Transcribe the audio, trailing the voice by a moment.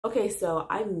Okay, so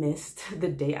I missed the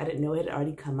date. I didn't know it had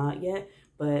already come out yet,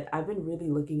 but I've been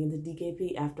really looking into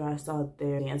DKB after I saw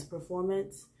their dance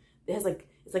performance. It has like,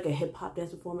 it's like a hip hop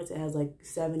dance performance. It has like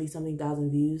 70 something thousand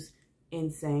views.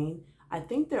 Insane. I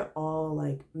think they're all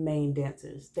like main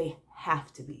dancers. They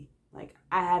have to be. Like,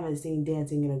 I haven't seen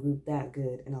dancing in a group that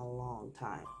good in a long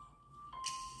time.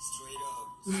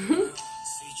 Straight up.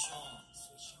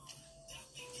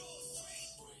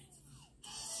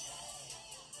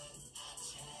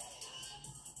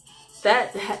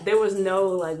 That there was no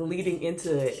like leading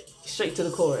into it, straight to the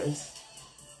chorus.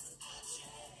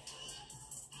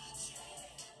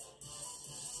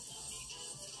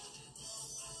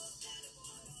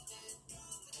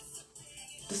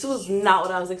 This was not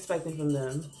what I was expecting from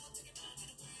them.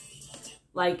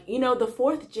 Like, you know, the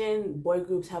 4th gen boy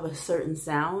groups have a certain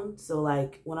sound. So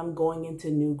like when I'm going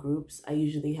into new groups, I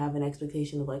usually have an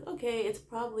expectation of like, okay, it's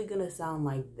probably gonna sound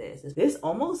like this. This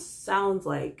almost sounds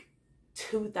like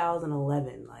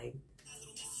 2011. Like,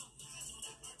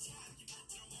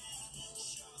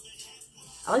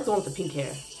 I like the one with the pink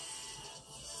hair.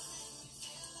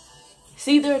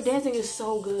 See, their dancing is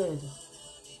so good.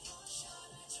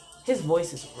 His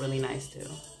voice is really nice too.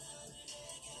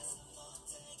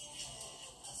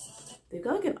 They've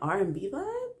got like an R&B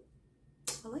vibe.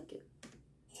 I like it.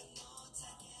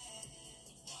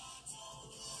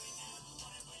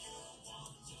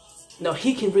 No,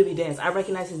 he can really dance. I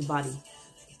recognize his body.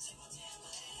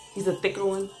 He's a thicker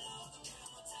one.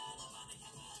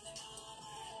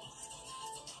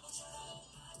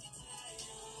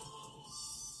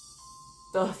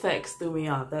 The effects threw me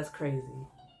off. That's crazy.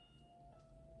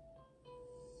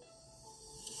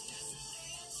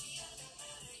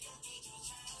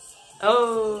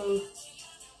 Oh,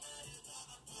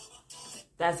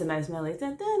 that's a nice melody.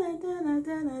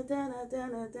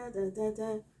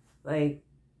 Like,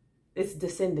 it's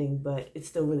descending, but it's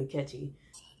still really catchy.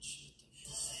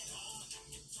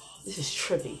 This is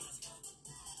trippy.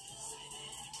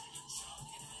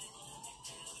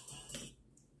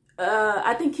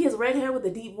 I think he has red hair with a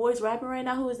deep voice rapping right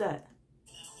now. Who is that?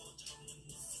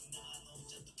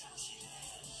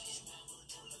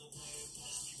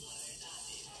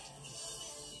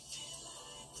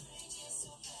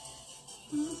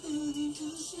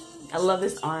 I love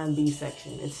this R&B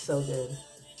section. It's so good.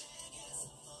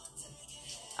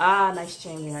 Ah, nice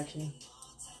chain reaction.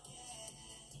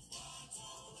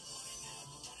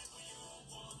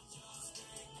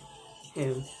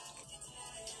 Him.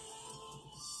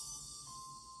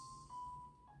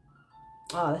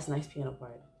 Oh, that's a nice piano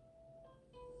part.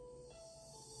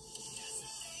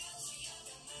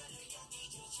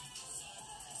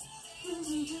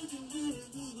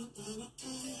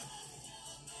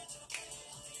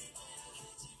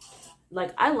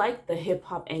 Like, I like the hip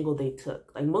hop angle they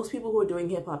took. Like, most people who are doing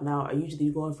hip hop now are usually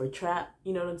going for trap,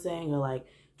 you know what I'm saying? Or like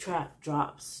trap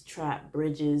drops, trap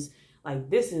bridges. Like,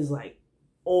 this is like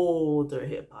older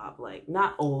hip hop. Like,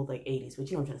 not old, like 80s, but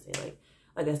you know what I'm trying to say.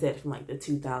 Like I said, from like the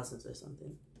 2000s or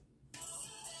something.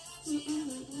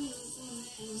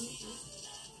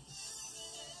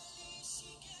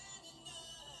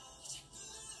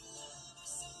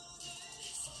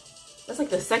 That's like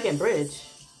the second bridge.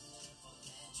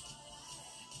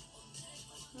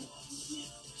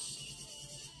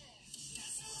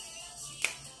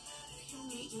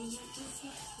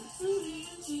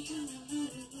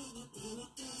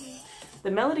 The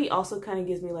melody also kind of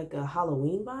gives me like a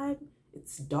Halloween vibe.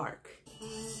 It's dark.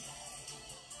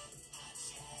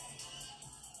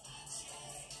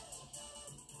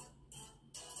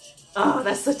 Oh,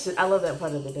 that's such a, I love that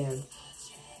part of the dance.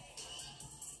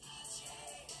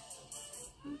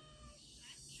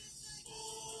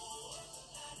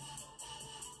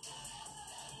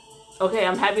 Okay,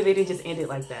 I'm happy they didn't just end it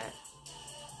like that.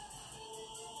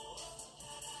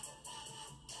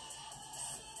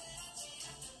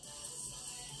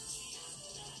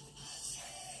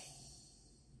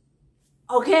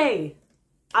 Okay,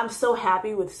 I'm so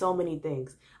happy with so many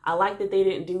things. I like that they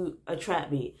didn't do a trap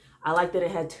beat. I like that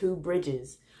it had 2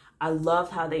 bridges. I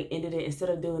loved how they ended it instead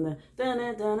of doing the da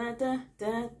da da da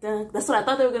da da. That's what I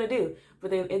thought they were gonna do, but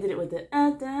they ended it with the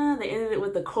da. They ended it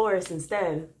with the chorus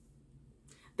instead.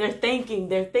 They're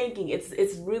thinking.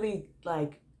 It's really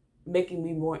like making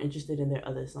me more interested in their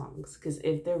other songs, because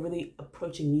if they're really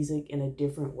approaching music in a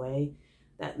different way,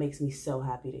 that makes me so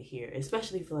happy to hear,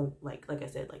 especially for like I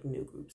said, like new groups.